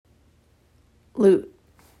Loot.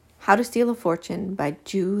 How to Steal a Fortune by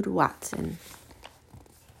Jude Watson.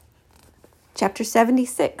 Chapter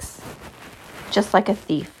 76. Just like a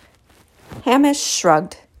thief. Hamish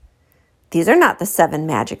shrugged. These are not the 7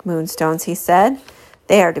 magic moonstones, he said.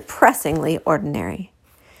 They are depressingly ordinary.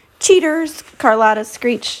 Cheaters, Carlotta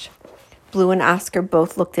screeched. Blue and Oscar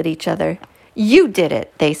both looked at each other. You did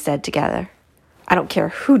it, they said together. I don't care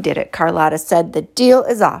who did it, Carlotta said. The deal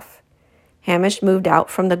is off. Hamish moved out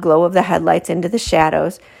from the glow of the headlights into the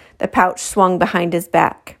shadows. The pouch swung behind his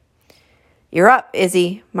back. You're up,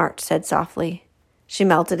 Izzy, March said softly. She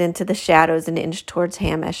melted into the shadows and inched towards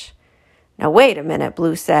Hamish. Now wait a minute,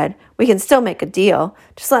 Blue said. We can still make a deal.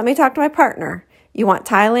 Just let me talk to my partner. You want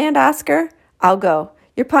Thailand, Oscar? I'll go.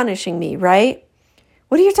 You're punishing me, right?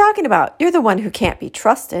 What are you talking about? You're the one who can't be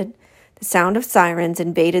trusted. The sound of sirens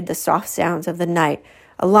invaded the soft sounds of the night.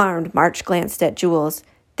 Alarmed, March glanced at Jules.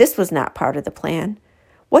 This was not part of the plan.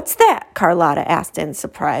 What's that? Carlotta asked in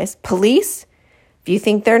surprise. Police? If you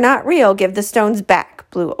think they're not real, give the stones back,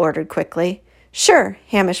 Blue ordered quickly. Sure,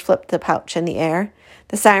 Hamish flipped the pouch in the air.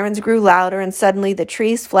 The sirens grew louder, and suddenly the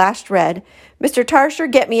trees flashed red. Mr. Tarsher,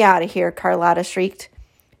 get me out of here, Carlotta shrieked.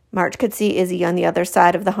 March could see Izzy on the other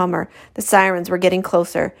side of the Hummer. The sirens were getting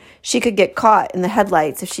closer. She could get caught in the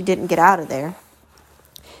headlights if she didn't get out of there.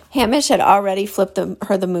 Hamish had already flipped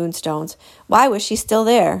her the moonstones. Why was she still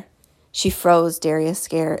there? She froze, Darius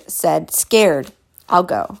said. Scared. I'll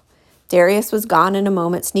go. Darius was gone in a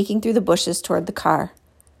moment, sneaking through the bushes toward the car.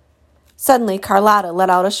 Suddenly, Carlotta let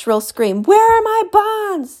out a shrill scream. Where are my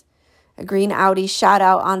bonds? A green Audi shot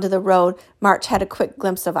out onto the road. March had a quick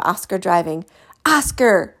glimpse of Oscar driving.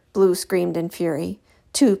 Oscar! Blue screamed in fury.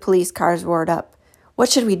 2 police cars roared up. What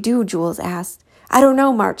should we do? Jules asked. I don't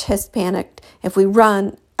know, March hissed, panicked. If we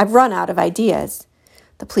run, I've run out of ideas.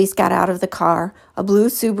 The police got out of the car. A blue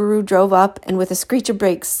Subaru drove up and with a screech of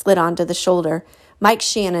brakes slid onto the shoulder. Mike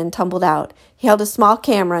Shannon tumbled out. He held a small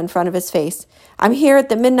camera in front of his face. I'm here at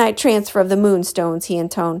the midnight transfer of the moonstones, he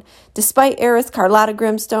intoned. Desperate heiress Carlotta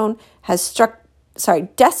Grimstone has struck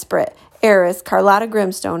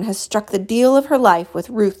the deal of her life with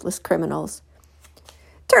ruthless criminals.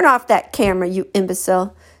 Turn off that camera, you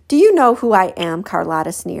imbecile. Do you know who I am?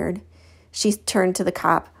 Carlotta sneered. She turned to the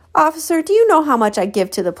cop. Officer, do you know how much I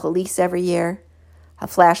give to the police every year? A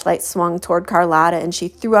flashlight swung toward Carlotta, and she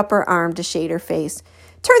threw up her arm to shade her face.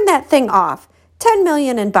 Turn that thing off. 10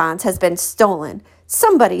 million in bonds has been stolen.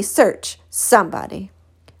 Somebody search. Somebody.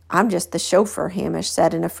 I'm just the chauffeur, Hamish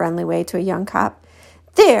said in a friendly way to a young cop.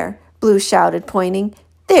 There, Blue shouted, pointing.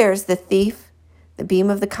 There's the thief. The beam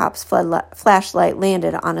of the cop's flashlight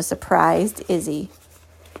landed on a surprised Izzy.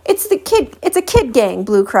 It's a kid gang,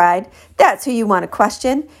 Blue cried. That's who you want to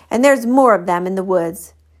question, and there's more of them in the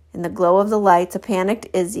woods. In the glow of the lights, a panicked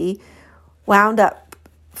Izzy wound up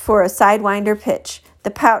for a sidewinder pitch.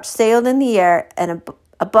 The pouch sailed in the air and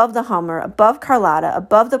above the Hummer, above Carlotta,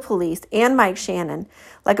 above the police, and Mike Shannon,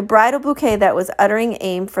 like a bridal bouquet that was uttering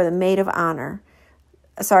aim for the maid of honor.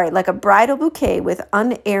 Like a bridal bouquet with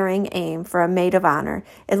unerring aim for a maid of honor.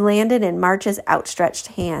 It landed in March's outstretched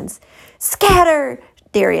hands. Scatter!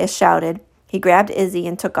 Darius shouted. He grabbed Izzy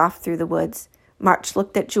and took off through the woods. March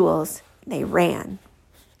looked at Jules. They ran.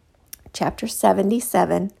 Chapter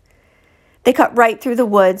 77. They cut right through the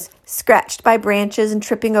woods, scratched by branches and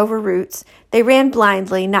tripping over roots. They ran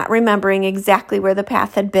blindly, not remembering exactly where the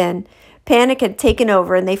path had been. Panic had taken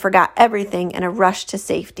over, and they forgot everything in a rush to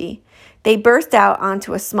safety. They burst out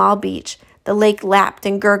onto a small beach. The lake lapped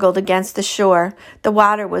and gurgled against the shore. The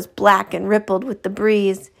water was black and rippled with the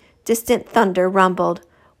breeze. Distant thunder rumbled.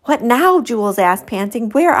 What now? Jules asked, panting.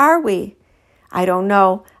 Where are we? I don't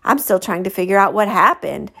know. I'm still trying to figure out what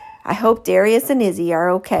happened. I hope Darius and Izzy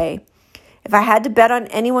are okay. If I had to bet on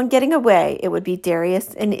anyone getting away, it would be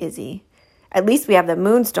Darius and Izzy. At least we have the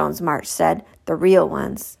moonstones, March said. The real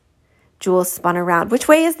ones. Jules spun around. Which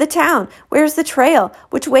way is the town? Where's the trail?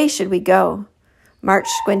 Which way should we go? March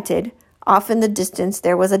squinted. Off in the distance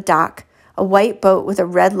there was a dock. A white boat with a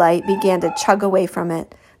red light began to chug away from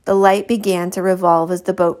it. The light began to revolve as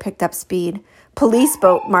the boat picked up speed. Police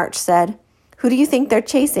boat, March said. Who do you think they're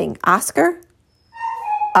chasing? Oscar?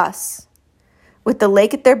 Us. With the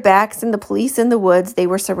lake at their backs and the police in the woods, they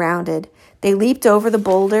were surrounded. They leaped over the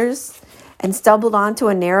boulders and stumbled onto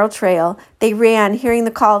a narrow trail. They ran, hearing the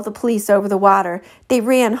call of the police over the water. They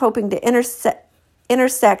ran, hoping to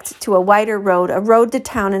intersect to a wider road, a road to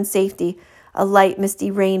town and safety. A light, misty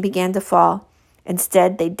rain began to fall.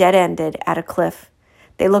 Instead, they dead-ended at a cliff.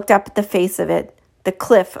 They looked up at the face of it, the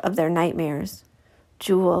cliff of their nightmares.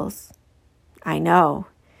 Jules. I know.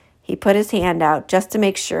 He put his hand out just to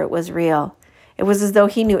make sure it was real. It was as though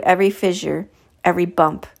he knew every fissure, every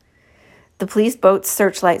bump. The police boat's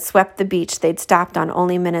searchlight swept the beach they'd stopped on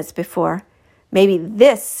only minutes before. Maybe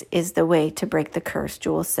this is the way to break the curse,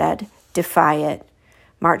 Jules said. Defy it.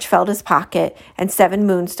 March felt his pocket, and 7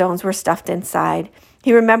 moonstones were stuffed inside.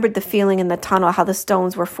 He remembered the feeling in the tunnel, how the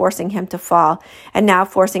stones were forcing him to fall, and now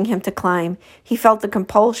forcing him to climb. He felt the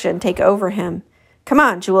compulsion take over him. Come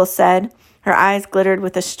on, Jules said. Her eyes glittered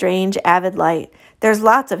with a strange, avid light. There's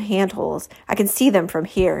lots of handholds. I can see them from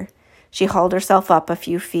here. She hauled herself up a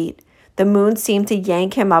few feet. The moon seemed to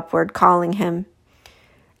yank him upward, calling him.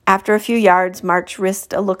 After a few yards, March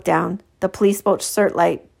risked a look down. The police boat's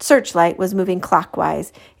searchlight was moving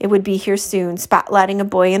clockwise. It would be here soon, spotlighting a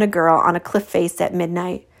boy and a girl on a cliff face at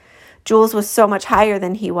midnight. Jules was so much higher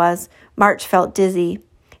than he was. March felt dizzy.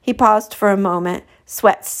 He paused for a moment.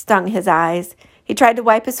 Sweat stung his eyes. He tried to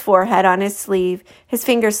wipe his forehead on his sleeve. His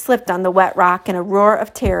fingers slipped on the wet rock, and a roar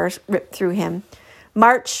of terror ripped through him.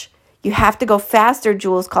 March, you have to go faster,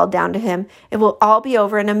 Jules called down to him. It will all be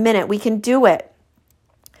over in a minute. We can do it.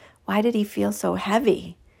 Why did he feel so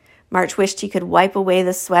heavy? March wished he could wipe away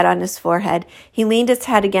the sweat on his forehead. He leaned his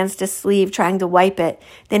head against his sleeve, trying to wipe it.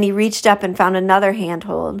 Then he reached up and found another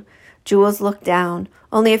handhold. Jules looked down.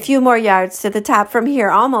 Only a few more yards to the top from here,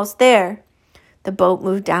 almost there. The boat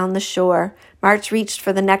moved down the shore. March reached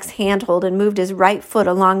for the next handhold and moved his right foot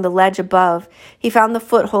along the ledge above. He found the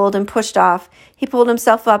foothold and pushed off. He pulled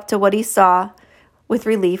himself up to what he saw, with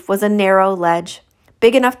relief, was a narrow ledge.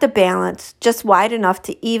 Big enough to balance, just wide enough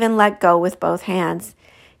to even let go with both hands.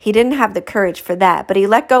 He didn't have the courage for that, but he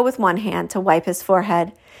let go with one hand to wipe his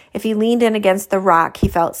forehead. If he leaned in against the rock, he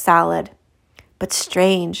felt solid. But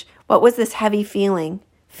strange, what was this heavy feeling?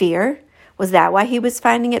 Fear? Was that why he was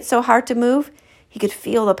finding it so hard to move? He could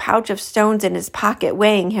feel the pouch of stones in his pocket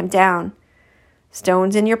weighing him down.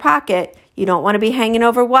 Stones in your pocket. You don't want to be hanging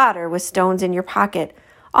over water with stones in your pocket.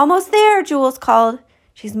 Almost there, Jules called.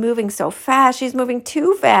 She's moving so fast. She's moving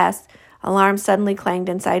too fast. Alarm suddenly clanged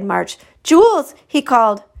inside March. Jules, he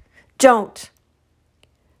called. Don't.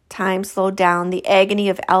 Time slowed down. The agony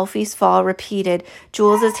of Elfie's fall repeated.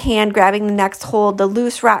 Jules' hand grabbing the next hold, the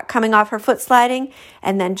loose rock coming off her foot sliding,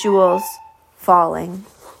 and then Jules falling.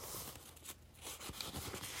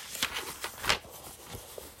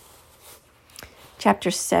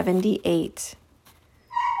 Chapter 78.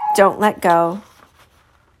 Don't let go.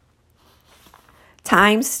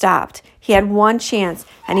 Time stopped. He had one chance,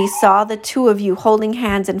 and he saw the two of you holding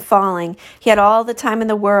hands and falling. He had all the time in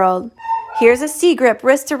the world. Here's a sea grip,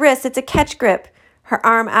 wrist to wrist. It's a catch grip. Her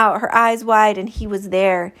arm out, her eyes wide, and he was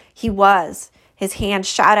there. He was. His hand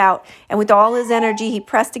shot out, and with all his energy, he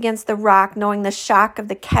pressed against the rock, knowing the shock of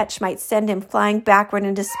the catch might send him flying backward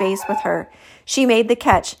into space with her. She made the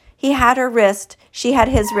catch. He had her wrist. She had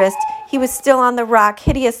his wrist. He was still on the rock,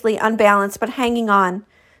 hideously unbalanced, but hanging on.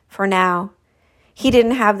 For now. He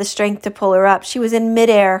didn't have the strength to pull her up. She was in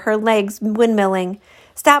midair, her legs windmilling.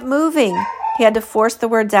 Stop moving. He had to force the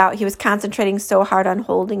words out. He was concentrating so hard on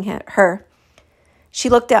holding her. She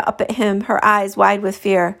looked up at him, her eyes wide with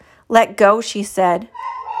fear. Let go, she said.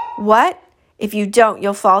 What? If you don't,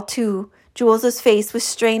 you'll fall too. Jules's face was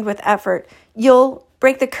strained with effort. You'll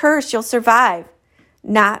break the curse. You'll survive.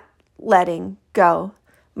 Not letting go.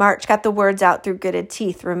 March got the words out through gritted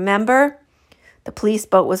teeth. Remember? The police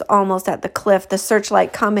boat was almost at the cliff, the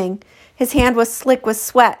searchlight coming. His hand was slick with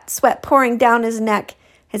sweat pouring down his neck.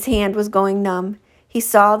 His hand was going numb. He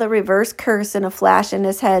saw the reverse curse in a flash in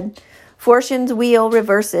his head. Fortune's wheel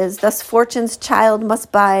reverses, thus fortune's child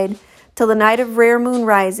must bide. Till the night of rare moon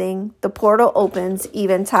rising, the portal opens,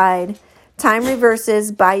 eventide. Time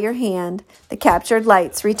reverses by your hand, the captured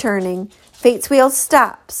lights returning. Fate's wheel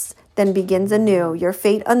stops, then begins anew, your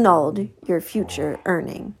fate annulled, your future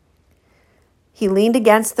earning. He leaned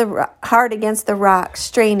hard against the rock,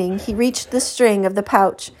 straining. He reached the string of the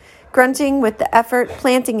pouch. Grunting with the effort,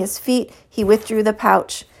 planting his feet, he withdrew the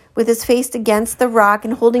pouch. With his face against the rock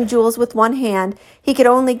and holding Jules with one hand, he could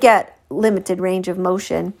only get limited range of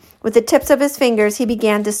motion. With the tips of his fingers, he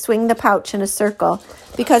began to swing the pouch in a circle,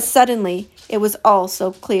 because suddenly it was all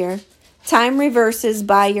so clear. Time reverses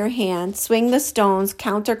by your hand. Swing the stones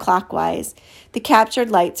counterclockwise. The captured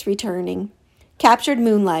lights returning. Captured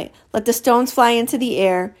moonlight. Let the stones fly into the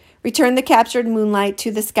air. Return the captured moonlight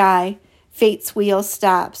to the sky. Fate's wheel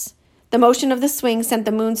stops. The motion of the swing sent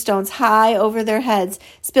the moonstones high over their heads,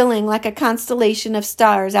 spilling like a constellation of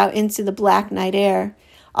stars out into the black night air.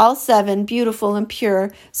 All 7, beautiful and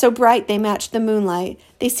pure, so bright they matched the moonlight.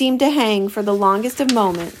 They seemed to hang for the longest of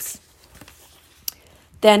moments.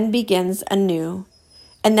 Then begins anew,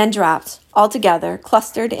 and then dropped, altogether,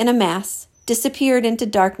 clustered in a mass, disappeared into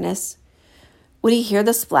darkness. Would he hear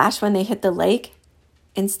the splash when they hit the lake?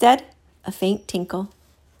 Instead, a faint tinkle.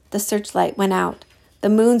 The searchlight went out. The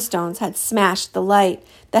moonstones had smashed the light.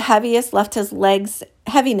 The heaviness left his legs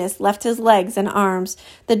and arms.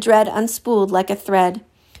 The dread unspooled like a thread.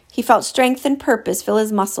 He felt strength and purpose fill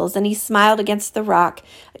his muscles, and he smiled against the rock,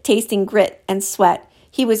 tasting grit and sweat.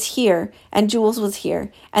 He was here, and Jules was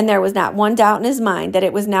here, and there was not one doubt in his mind that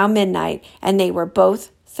it was now midnight, and they were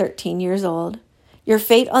both 13 years old. Your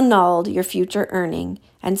fate annulled, your future earning,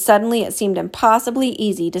 and suddenly it seemed impossibly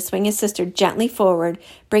easy to swing his sister gently forward,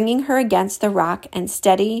 bringing her against the rock and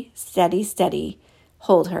steady,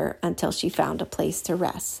 hold her until she found a place to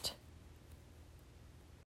rest.